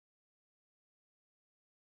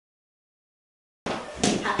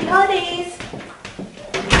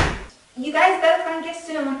You guys better find gifts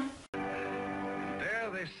soon.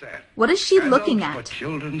 What is she looking at?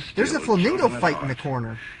 There's a flamingo fight in the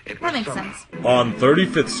corner. That makes sense. On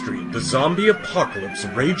 35th Street, the zombie apocalypse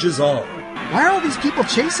rages on. Why are all these people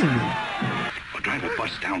chasing me? Or drive a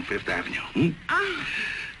bus down Fifth Avenue.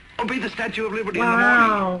 Or be the Statue of Liberty in the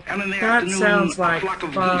Wow, morning. And in the that afternoon, sounds like a flock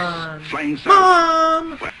of fun. geese flying south.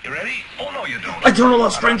 Mom! You ready? Oh, no, you don't. I don't allow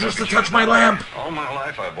strangers to touch my lamp. All my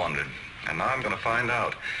life I've wondered, and now I'm going to find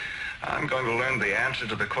out. I'm going to learn the answer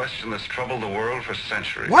to the question that's troubled the world for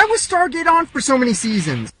centuries. Why was Stargate on for so many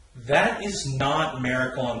seasons? That is not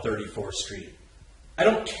Miracle on 34th Street. I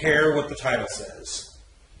don't care what the title says.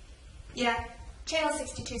 Yeah, Channel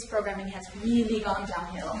 62's programming has really gone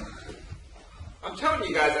downhill. I'm telling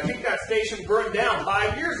you guys, I think that station burned down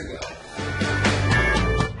 5 years ago.